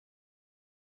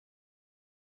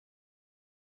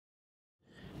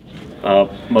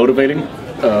Motivating.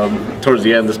 Towards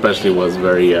the end, especially, was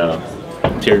very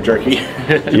tear-jerky.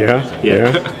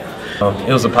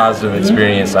 It was a positive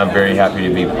experience. I'm very happy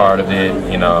to be part of it.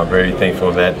 You know, I'm very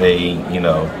thankful that they,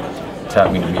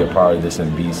 tapped me to be a part of this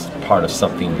and be part of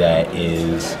something that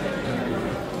is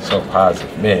so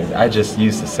positive. Man, I just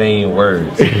use the same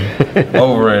words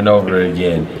over and over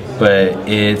again. But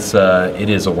it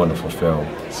is a wonderful film.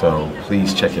 So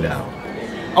please check it out.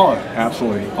 Oh,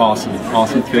 absolutely.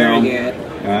 Awesome film.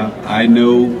 I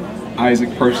know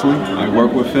Isaac personally. I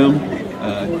work with him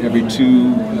every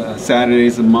 2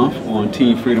 Saturdays a month on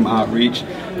Teen Freedom Outreach.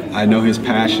 I know his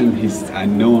passion. I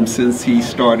know him since he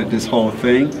started this whole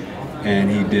thing, and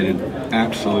he did an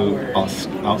absolute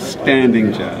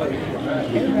outstanding job.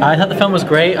 I thought the film was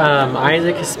great.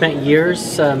 Isaac has spent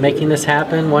years making this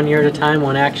happen, 1 year at a time,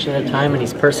 one action at a time, and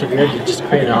he's persevered to just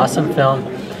create an awesome film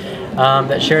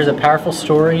that shares a powerful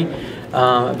story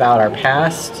about our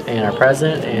past and our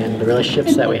present and the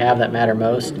relationships that we have that matter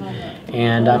most.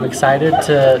 And I'm excited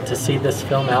to see this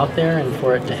film out there and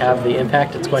for it to have the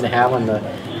impact it's going to have on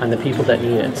the people that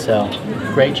need it. So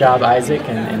great job, Isaac,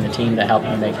 and the team that helped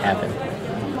me make it happen.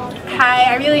 Hi,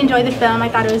 I really enjoyed the film. I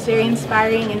thought it was very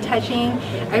inspiring and touching.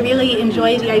 I really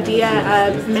enjoyed the idea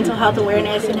of mental health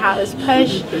awareness and how it was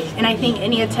pushed, and I think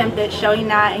any attempt at showing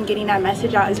that and getting that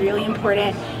message out is really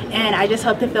important, and I just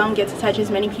hope the film gets to touch as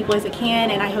many people as it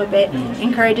can, and I hope it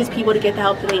encourages people to get the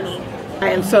help that they need. I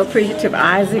am so appreciative of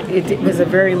Isaac. It was a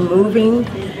very moving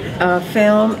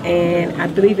film, and I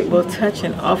believe it will touch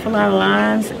an awful lot of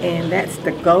lives, and that's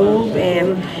the goal,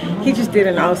 and he just did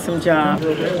an awesome job.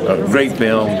 A great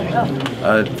film.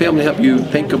 Film to help you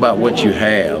think about what you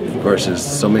have versus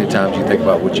so many times you think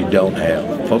about what you don't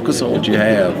have. Focus on what you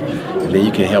have, and then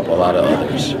you can help a lot of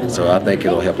others. So I think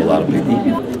it'll help a lot of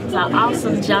people. It's an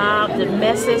awesome job. The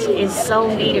message is so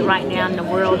needed right now in the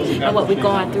world and what we're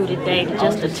going through today,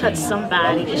 just to touch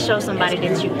somebody, to show somebody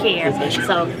that you care.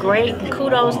 So great,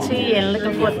 kudos to you, and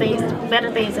looking for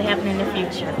better things to happen in the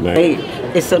future.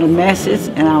 It's a message,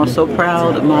 and I was so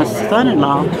proud of my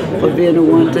son-in-law for being the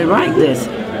one to write this.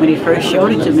 When he first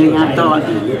showed it to me, I thought,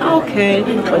 okay,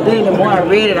 but then the more I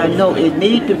read it, I know it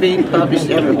needs to be published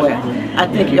everywhere. I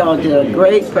think y'all did a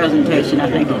great presentation.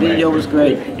 I think the video was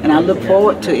great, and I look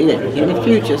forward to it in the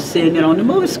future, seeing it on the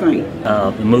movie screen.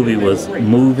 The movie was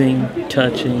moving,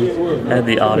 touching, had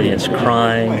the audience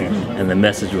crying, and the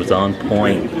message was on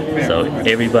point. So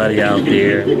everybody out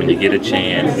there, when you get a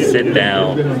chance, sit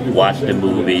down, watch the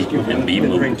movie, and be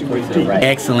moved.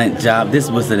 Excellent job. This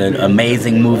was an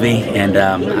amazing movie, and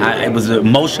it was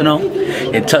emotional.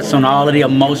 It touched on all of the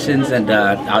emotions, and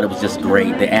I thought it was just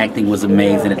great. The acting was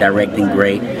amazing, the directing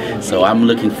great. So I'm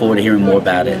looking forward to hearing more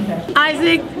about it.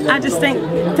 Isaac, I just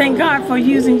thank God for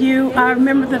using you. I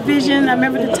remember the vision. I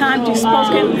remember the times you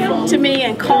spoken to me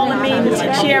and calling me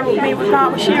to share with me what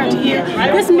God was sharing to you.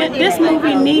 This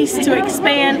movie needs to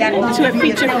expand to a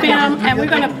feature film, and we're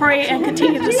going to pray and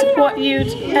continue to support you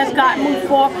as God moves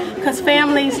forward, because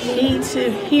families need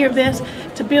to hear this,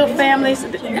 to build families.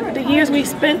 The years we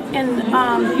spent in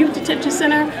the Youth Detention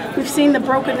Center, we've seen the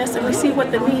brokenness and we see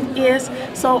what the need is.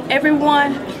 So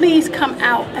everyone, please come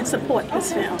out and support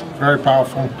this film. Very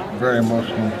powerful, very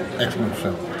emotional, excellent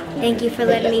film. Thank you for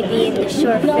letting me be in the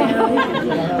short film.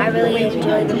 I really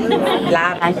enjoyed the movie.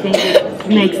 I think it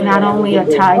makes not only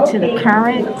a tie to the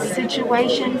current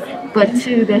situation, but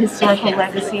to the historical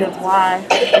legacy of why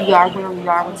we are where we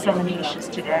are with so many issues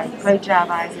today. Great job,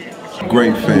 Isaac.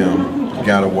 Great film. You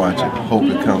gotta watch it. Hope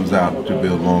it comes out to be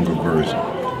a longer version.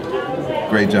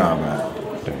 Great job, Isaac.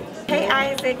 Hey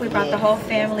Isaac, we brought the whole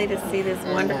family to see this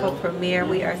wonderful premiere.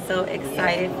 We are so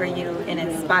excited for you and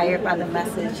inspired by the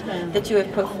message that you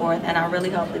have put forth, and I really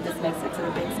hope that this makes it to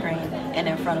the big screen and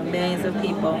in front of millions of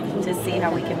people to see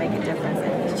how we can make a difference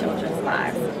in these children's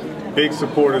lives. Big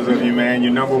supporters of you, man.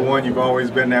 You're number one. You've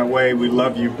always been that way. We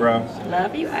love you, bro.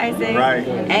 Love you, Isaac. Right.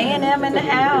 A&M in the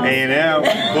house.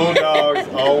 A&M, Bulldogs,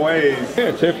 always.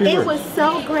 It was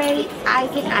so great,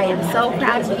 Isaac. I am so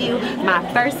proud of you.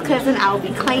 My first cousin, I'll be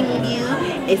claiming you.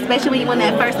 Especially when you won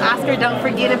that first Oscar. Don't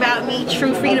forget about me.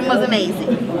 True Freedom was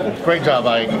amazing. Great job,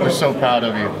 Ike. We're so proud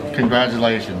of you.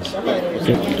 Congratulations.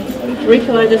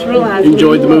 Rico, I just realized.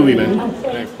 Enjoyed the movie, man.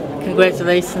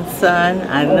 Congratulations, son.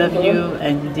 I love you,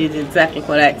 and you did exactly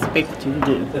what I expected you to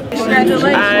do. Congratulations.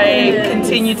 I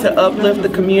continue to uplift the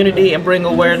community and bring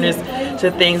awareness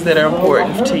to things that are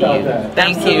important to you.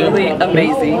 Thank you. Absolutely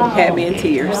amazing. Had me in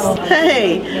tears.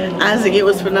 Hey, Isaac, it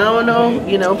was phenomenal.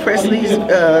 You know, Presley's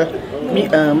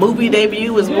movie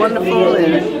debut was wonderful,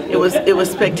 and it was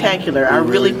spectacular. I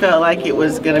really felt like it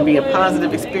was going to be a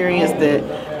positive experience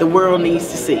that the world needs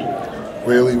to see.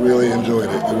 Really enjoyed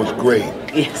it. It was great.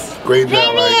 Yes. Great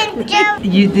job, Isaac.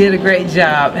 You did a great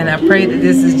job, and I pray that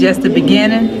this is just the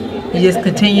beginning. You just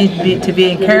continue to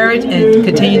be encouraged and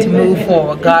continue to move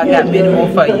forward. God got many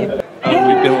more for you.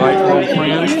 We've been lifelong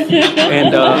friends,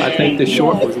 and I think the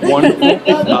short was wonderful.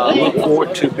 Look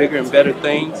forward to bigger and better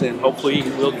things, and hopefully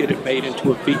we'll get it made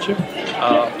into a feature.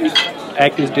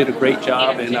 Actors did a great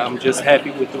job, and I'm just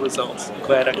happy with the results.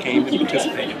 Glad I came and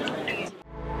participated.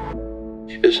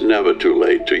 It's never too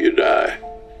late till you die.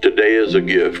 Today is a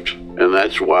gift, and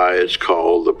that's why it's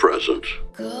called the present.